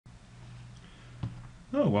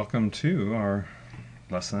Oh, welcome to our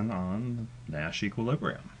lesson on Nash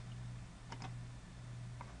Equilibrium.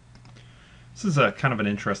 This is a kind of an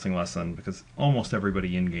interesting lesson because almost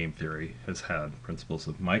everybody in game theory has had principles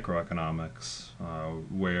of microeconomics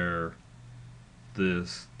where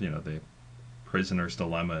the prisoner's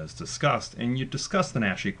dilemma is discussed, and you discuss the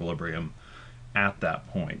Nash Equilibrium at that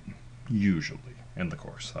point, usually in the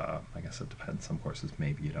course. I guess it depends. Some courses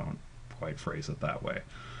maybe you don't quite phrase it that way.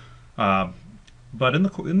 But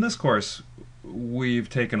in this course, we've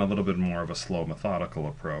taken a little bit more of a slow, methodical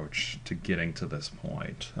approach to getting to this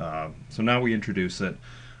point. So now we introduce it.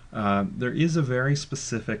 There is a very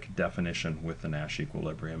specific definition with the Nash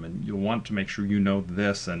equilibrium, and you'll want to make sure you know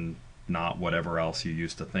this and not whatever else you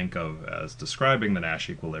used to think of as describing the Nash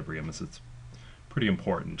equilibrium, as it's pretty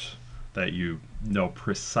important that you know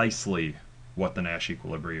precisely what a Nash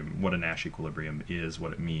equilibrium is,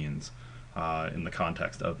 what it means in the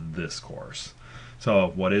context of this course.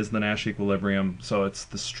 So what is the Nash equilibrium? So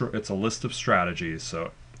it's a list of strategies.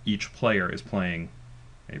 So each player is playing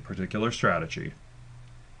a particular strategy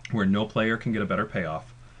where no player can get a better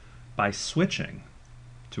payoff by switching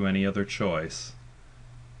to any other choice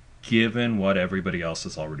given what everybody else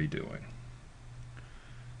is already doing.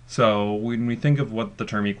 So when we think of what the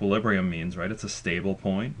term equilibrium means, right, it's a stable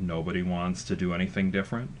point. Nobody wants to do anything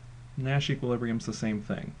different. Nash equilibrium's the same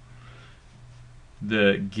thing.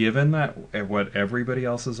 Given that what everybody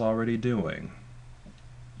else is already doing,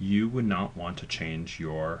 you would not want to change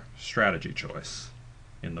your strategy choice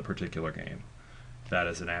in the particular game. That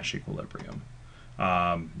is a Nash equilibrium.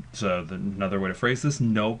 Another way to phrase this,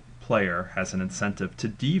 no player has an incentive to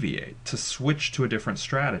deviate, to switch to a different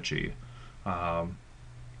strategy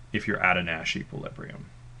if you're at a Nash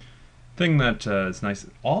equilibrium. Thing that is nice,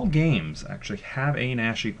 all games actually have a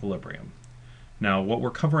Nash equilibrium. Now, what we're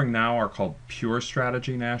covering now are called pure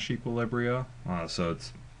strategy Nash equilibria. So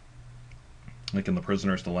it's like in the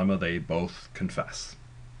prisoner's dilemma, they both confess,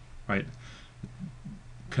 right?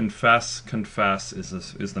 Confess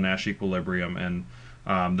is the Nash equilibrium, and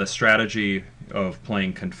the strategy of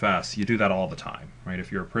playing confess, you do that all the time, right?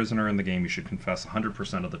 If you're a prisoner in the game, you should confess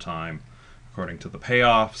 100% of the time according to the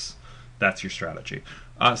payoffs. That's your strategy.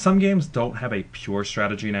 Some games don't have a pure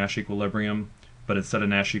strategy Nash equilibrium, but instead of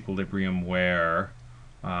Nash equilibrium where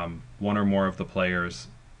one or more of the players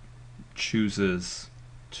chooses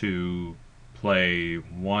to play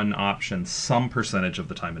one option some percentage of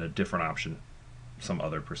the time and a different option some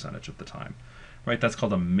other percentage of the time. Right? That's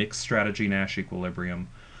called a mixed strategy Nash equilibrium.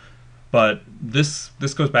 But this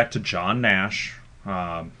goes back to John Nash,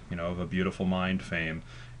 of A Beautiful Mind fame.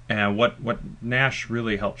 And what Nash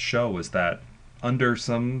really helped show is that under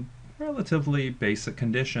some relatively basic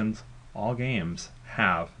conditions, all games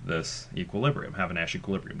have this equilibrium, have a Nash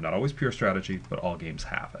equilibrium. Not always pure strategy, but all games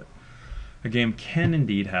have it. A game can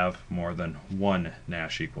indeed have more than one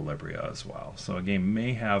Nash equilibria as well. So a game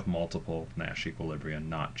may have multiple Nash equilibria,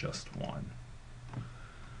 not just one.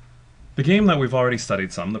 The game that we've already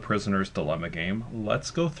studied some, the Prisoner's Dilemma game,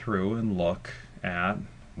 let's go through and look at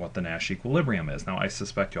what the Nash equilibrium is. Now, I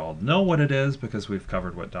suspect you all know what it is because we've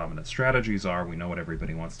covered what dominant strategies are. We know what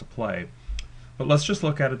everybody wants to play. But let's just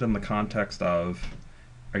look at it in the context of,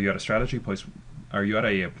 are you at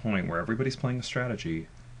a point where everybody's playing a strategy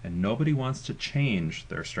and nobody wants to change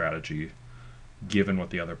their strategy given what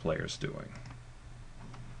the other player's doing?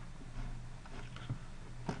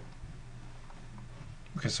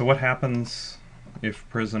 Okay, so what happens if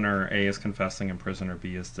prisoner A is confessing and prisoner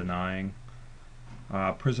B is denying?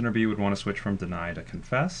 Prisoner B would want to switch from deny to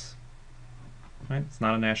confess. Right? It's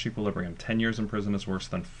not a Nash equilibrium. 10 years in prison is worse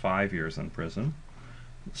than 5 years in prison.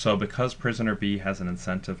 So because prisoner B has an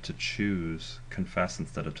incentive to choose confess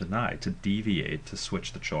instead of deny, to deviate, to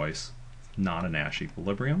switch the choice, it's not a Nash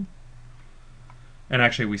equilibrium. And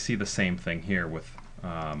actually we see the same thing here with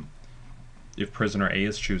if prisoner A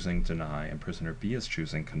is choosing deny and prisoner B is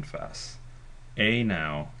choosing confess. A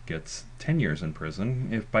now gets 10 years in prison.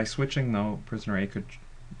 If by switching, though, prisoner A could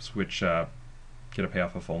get a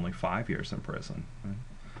payoff of only 5 years in prison. Right?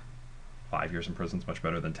 5 years in prison is much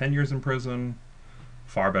better than 10 years in prison.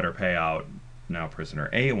 Far better payout. Now prisoner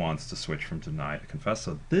A wants to switch from deny to confess,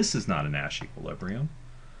 so this is not a Nash equilibrium.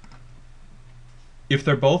 If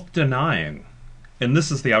they're both denying, and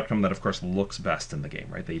this is the outcome that of course looks best in the game,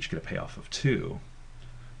 right? They each get a payoff of 2.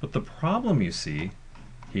 But the problem you see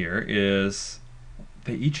here is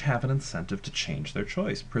they each have an incentive to change their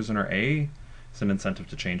choice. Prisoner A is an incentive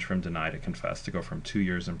to change from deny to confess, to go from 2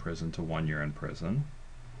 years in prison to 1 year in prison.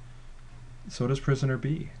 So does prisoner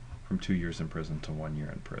B, from 2 years in prison to 1 year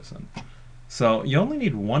in prison. So you only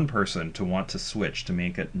need one person to want to switch to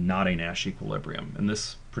make it not a Nash equilibrium. In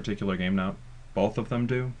this particular game now, both of them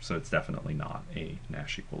do, so it's definitely not a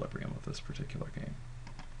Nash equilibrium of this particular game.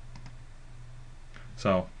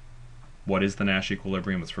 So what is the Nash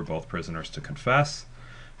equilibrium? It's for both prisoners to confess.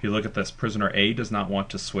 If you look at this, prisoner A does not want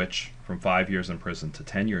to switch from 5 years in prison to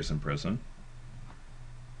 10 years in prison.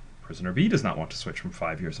 Prisoner B does not want to switch from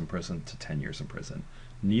 5 years in prison to 10 years in prison.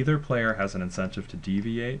 Neither player has an incentive to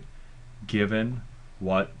deviate given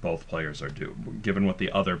what both players are doing, given what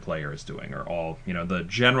the other player is doing, or all, the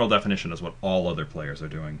general definition is what all other players are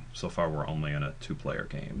doing. So far we're only in a 2-player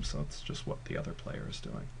game, so it's just what the other player is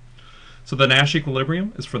doing. So the Nash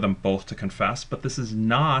equilibrium is for them both to confess, but this is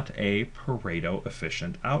not a Pareto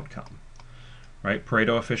efficient outcome, right?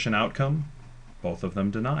 Pareto efficient outcome, both of them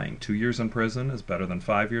denying. 2 years in prison is better than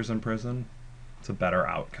 5 years in prison. It's a better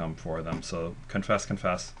outcome for them. So confess,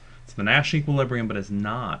 confess. It's the Nash equilibrium, but it's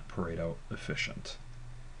not Pareto efficient.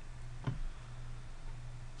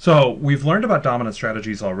 So we've learned about dominant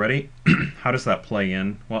strategies already. How does that play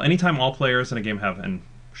in? Well, anytime all players in a game have, and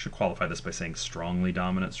should qualify this by saying strongly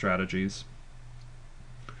dominant strategies,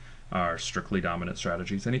 are strictly dominant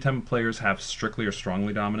strategies. Anytime players have strictly or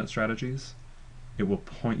strongly dominant strategies, it will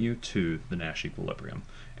point you to the Nash equilibrium.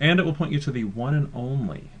 And it will point you to the one and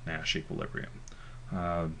only Nash equilibrium.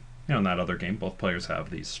 In that other game, both players have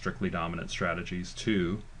these strictly dominant strategies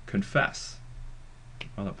to confess.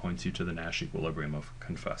 Well, that points you to the Nash equilibrium of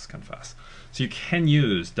confess, confess. So you can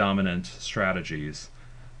use dominant strategies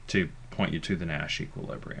to point you to the Nash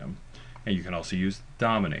equilibrium. And you can also use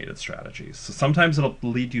dominated strategies. So sometimes it'll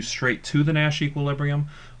lead you straight to the Nash equilibrium.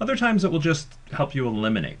 Other times it will just help you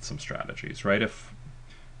eliminate some strategies, right? If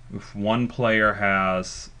one player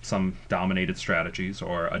has some dominated strategies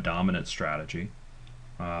or a dominant strategy,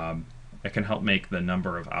 it can help make the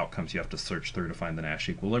number of outcomes you have to search through to find the Nash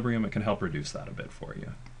equilibrium. It can help reduce that a bit for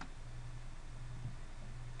you.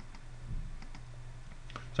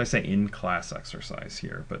 So I say in-class exercise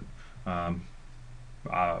here, but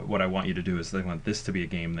what I want you to do is I want this to be a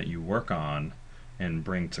game that you work on and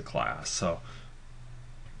bring to class. So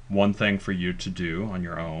one thing for you to do on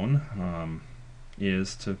your own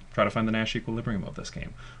is to try to find the Nash equilibrium of this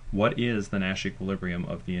game. What is the Nash equilibrium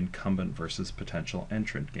of the incumbent versus potential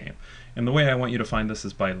entrant game? And the way I want you to find this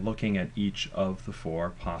is by looking at each of the 4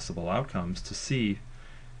 possible outcomes to see,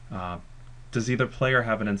 does either player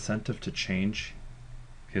have an incentive to change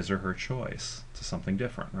his or her choice to something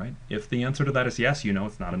different, right? If the answer to that is yes, you know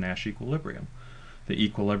it's not a Nash equilibrium. The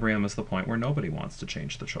equilibrium is the point where nobody wants to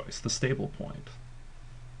change the choice, the stable point.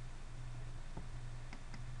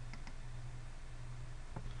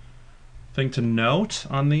 Thing to note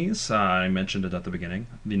on these, I mentioned it at the beginning,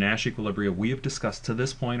 the Nash equilibria we have discussed to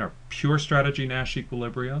this point are pure strategy Nash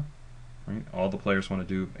equilibria. Right? All the players want to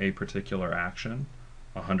do a particular action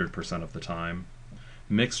 100% of the time.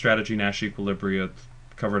 Mixed strategy Nash equilibria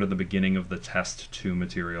covered at the beginning of the test 2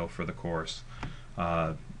 material for the course.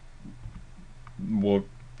 We'll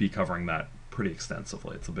be covering that pretty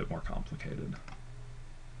extensively. It's a bit more complicated.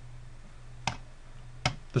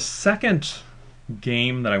 The second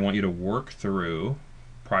game that I want you to work through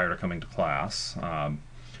prior to coming to class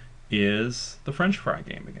is the French fry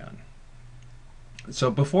game again.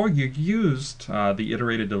 So before you used the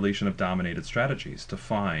iterated deletion of dominated strategies to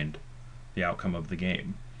find the outcome of the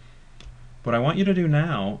game. What I want you to do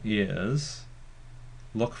now is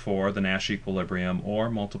look for the Nash equilibrium or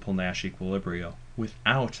multiple Nash equilibria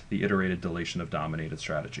without the iterated deletion of dominated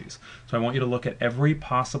strategies. So I want you to look at every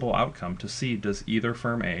possible outcome to see, does either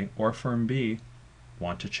firm A or firm B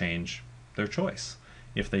want to change their choice?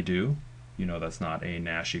 If they do, you know that's not a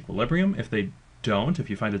Nash equilibrium. If they don't, if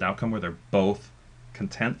you find an outcome where they're both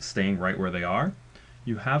content staying right where they are,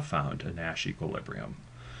 you have found a Nash equilibrium.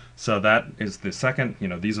 So that is the second,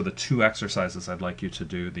 these are the 2 exercises I'd like you to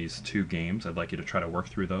do, these 2 games. I'd like you to try to work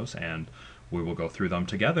through those, and we will go through them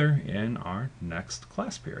together in our next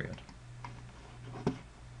class period.